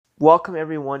Welcome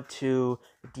everyone to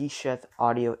the D-Sheth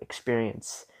audio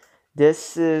experience.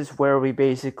 This is where we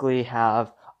basically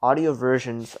have audio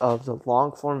versions of the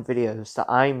long form videos that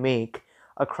I make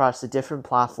across the different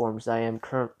platforms that I am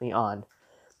currently on.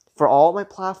 For all my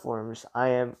platforms, I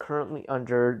am currently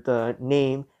under the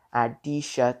name at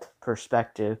D-Sheth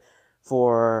Perspective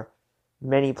for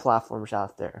many platforms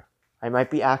out there. I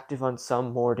might be active on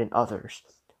some more than others.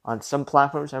 On some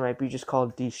platforms, I might be just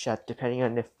called D-Sheth, depending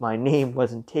on if my name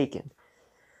wasn't taken.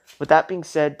 With that being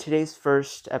said, today's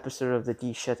first episode of the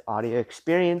D-Sheth audio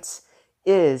experience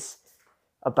is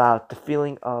about the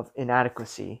feeling of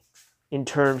inadequacy in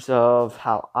terms of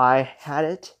how I had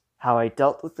it, how I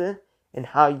dealt with it, and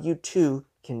how you too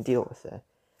can deal with it.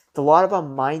 It's a lot about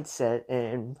mindset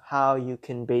and how you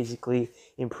can basically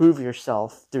improve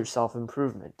yourself through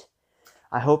self-improvement.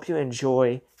 I hope you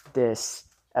enjoy this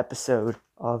episode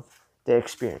of the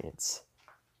experience.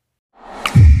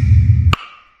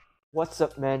 What's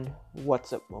up, men?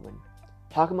 What's up, woman?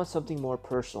 Talking about something more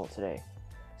personal today.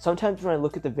 Sometimes when I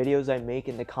look at the videos I make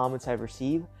and the comments I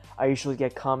receive, I usually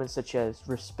get comments such as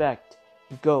respect,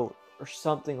 goat, or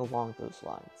something along those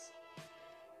lines.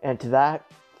 And to that,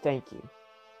 thank you.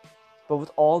 But with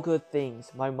all good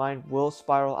things, my mind will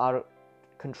spiral out of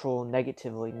control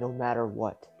negatively no matter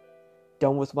what.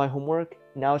 Done with my homework?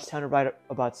 Now it's time to write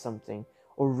about something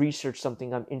or research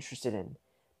something I'm interested in.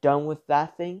 Done with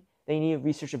that thing? Then you need to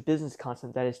research a business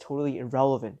concept that is totally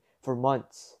irrelevant for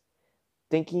months.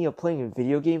 Thinking of playing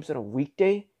video games on a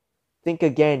weekday? Think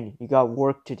again, you got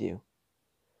work to do.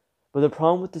 But the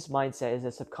problem with this mindset is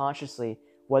that subconsciously,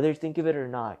 whether you think of it or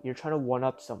not, you're trying to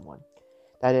one-up someone.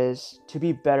 That is, to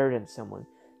be better than someone,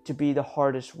 to be the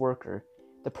hardest worker,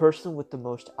 the person with the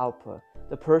most output,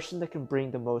 the person that can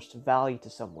bring the most value to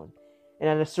someone. And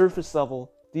at a surface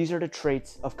level, these are the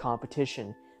traits of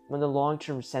competition. But in the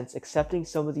long-term sense, accepting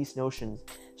some of these notions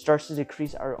starts to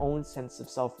decrease our own sense of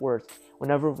self-worth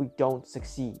whenever we don't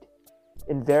succeed.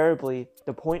 Invariably,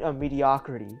 the point of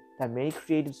mediocrity that many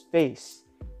creatives face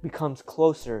becomes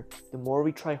closer the more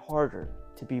we try harder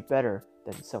to be better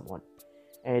than someone.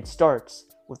 And it starts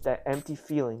with that empty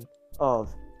feeling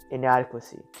of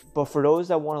inadequacy. But for those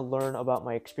that want to learn about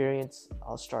my experience,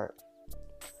 I'll start.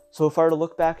 So if I were to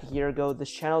look back a year ago,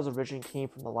 this channel's origin came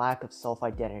from the lack of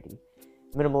self-identity.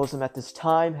 Minimalism at this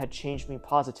time had changed me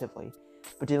positively,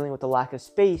 but dealing with the lack of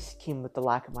space came with the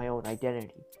lack of my own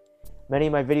identity. Many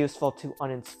of my videos felt too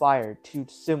uninspired, too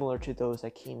similar to those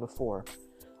that came before.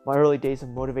 My early days of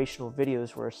motivational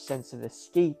videos were a sense of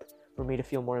escape for me to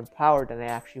feel more empowered than I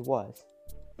actually was.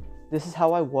 This is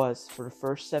how I was for the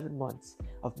first 7 months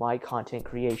of my content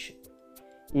creation.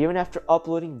 Even after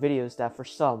uploading videos that for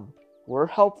some were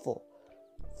helpful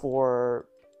for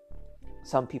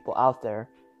some people out there,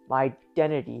 my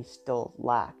identity still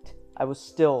lacked. I was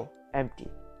still empty.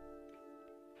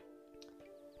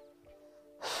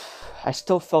 I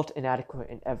still felt inadequate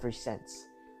in every sense.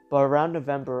 But around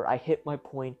November, I hit my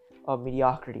point of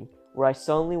mediocrity, where I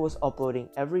suddenly was uploading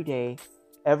every day,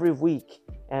 every week,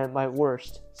 and at my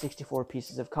worst, 64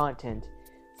 pieces of content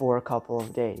for a couple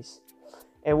of days.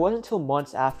 It wasn't until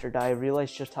months after that I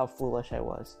realized just how foolish I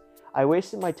was. I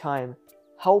wasted my time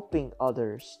helping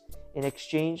others in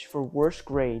exchange for worse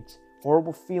grades,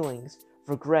 horrible feelings,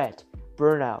 regret,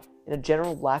 burnout, and a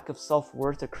general lack of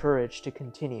self-worth or courage to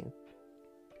continue.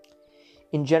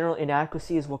 In general,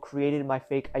 inadequacy is what created my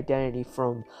fake identity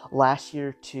from last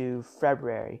year to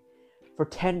February. For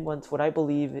 10 months, what I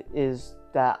believe is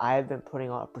that I have been putting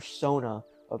on a persona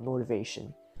of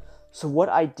motivation. So what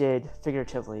I did,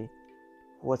 figuratively,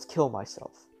 was kill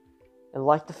myself. And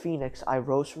like the phoenix, I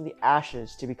rose from the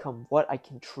ashes to become what I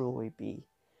can truly be.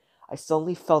 I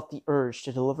suddenly felt the urge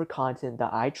to deliver content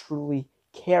that I truly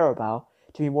care about,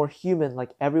 to be more human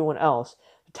like everyone else,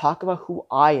 to talk about who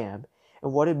I am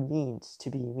and what it means to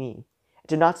be me, and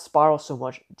to not spiral so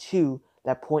much to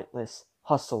that pointless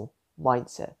hustle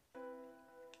mindset.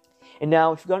 And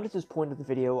now, if you've gotten to this point of the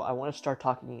video, I want to start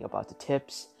talking about the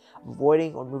tips of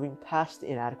avoiding or moving past the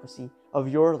inadequacy of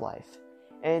your life.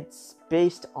 And it's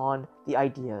based on the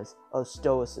ideas of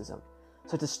Stoicism.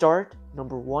 So to start,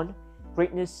 number 1,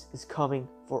 greatness is coming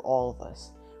for all of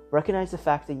us. Recognize the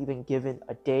fact that you've been given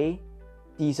a day.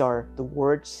 These are the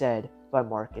words said by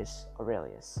Marcus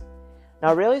Aurelius. Now,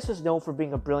 Aurelius was known for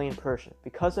being a brilliant person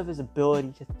because of his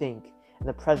ability to think in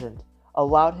the present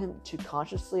allowed him to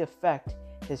consciously affect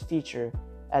his future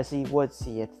as he would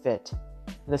see it fit.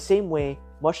 In the same way,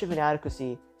 much of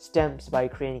inadequacy stems by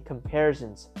creating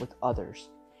comparisons with others.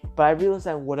 But I realized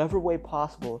that in whatever way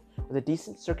possible, with the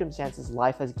decent circumstances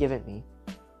life has given me,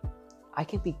 I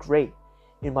can be great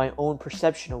in my own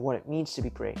perception of what it means to be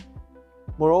great.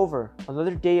 Moreover,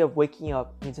 another day of waking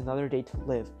up means another day to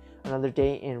live, another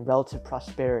day in relative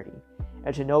prosperity.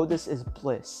 And to know this is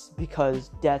bliss,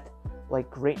 because death, like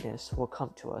greatness, will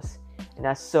come to us. And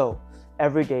as so,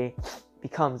 every day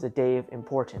becomes a day of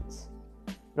importance.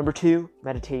 Number 2,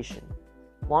 meditation.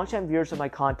 Longtime viewers of my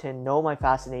content know my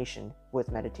fascination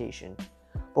with meditation.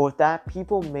 But with that,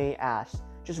 people may ask,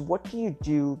 just what do you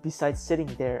do besides sitting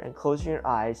there and closing your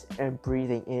eyes and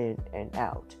breathing in and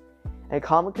out? And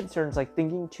common concerns like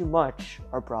thinking too much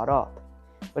are brought up.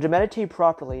 But to meditate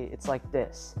properly, it's like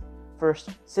this.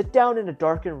 First, sit down in a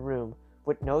darkened room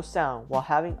with no sound while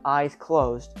having eyes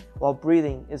closed, while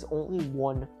breathing is only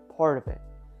one part of it.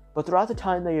 But throughout the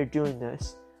time that you're doing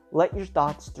this, let your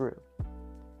thoughts through.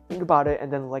 Think about it and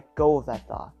then let go of that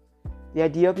thought. The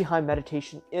idea behind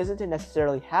meditation isn't to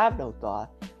necessarily have no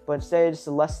thought, but instead it's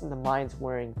to lessen the mind's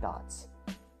worrying thoughts.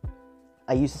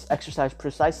 I use this exercise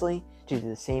precisely to do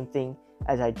the same thing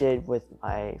as I did with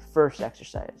my first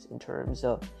exercise in terms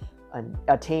of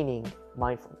attaining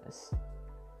mindfulness.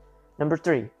 Number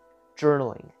 3,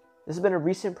 journaling. This has been a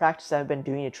recent practice I've been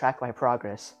doing to track my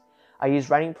progress. I use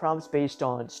writing prompts based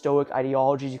on Stoic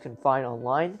ideologies you can find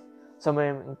online. Some of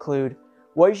them include,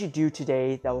 what did you do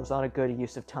today that was not a good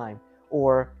use of time?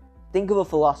 Or, think of a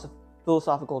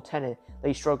philosophical tenet that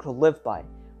you struggle to live by.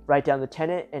 Write down the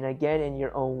tenet and again in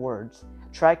your own words.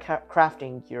 Try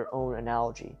crafting your own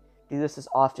analogy. Do this as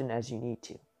often as you need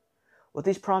to. What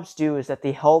these prompts do is that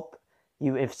they help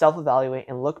you self-evaluate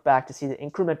and look back to see the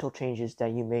incremental changes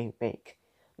that you may make.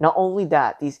 Not only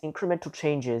that, these incremental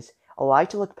changes allow you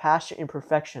to look past your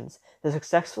imperfections to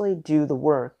successfully do the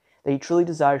work that you truly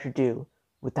desire to do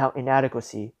without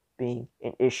inadequacy being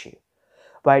an issue.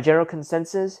 By a general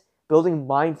consensus, building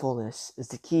mindfulness is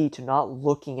the key to not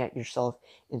looking at yourself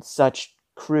in such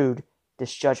crude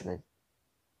disjudgment.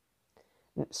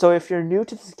 So if you're new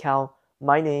to this account,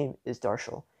 my name is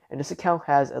Darshil, and this account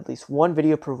has at least one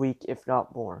video per week, if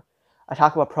not more. I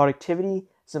talk about productivity,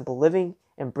 simple living,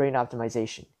 and brain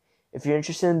optimization. If you're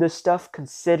interested in this stuff,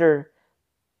 consider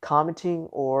commenting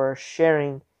or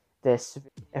sharing this.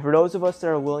 And for those of us that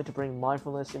are willing to bring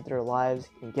mindfulness into their lives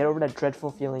and get over that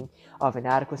dreadful feeling of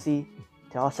inadequacy,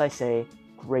 to us I say,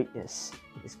 greatness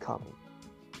is coming.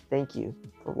 Thank you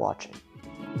for watching.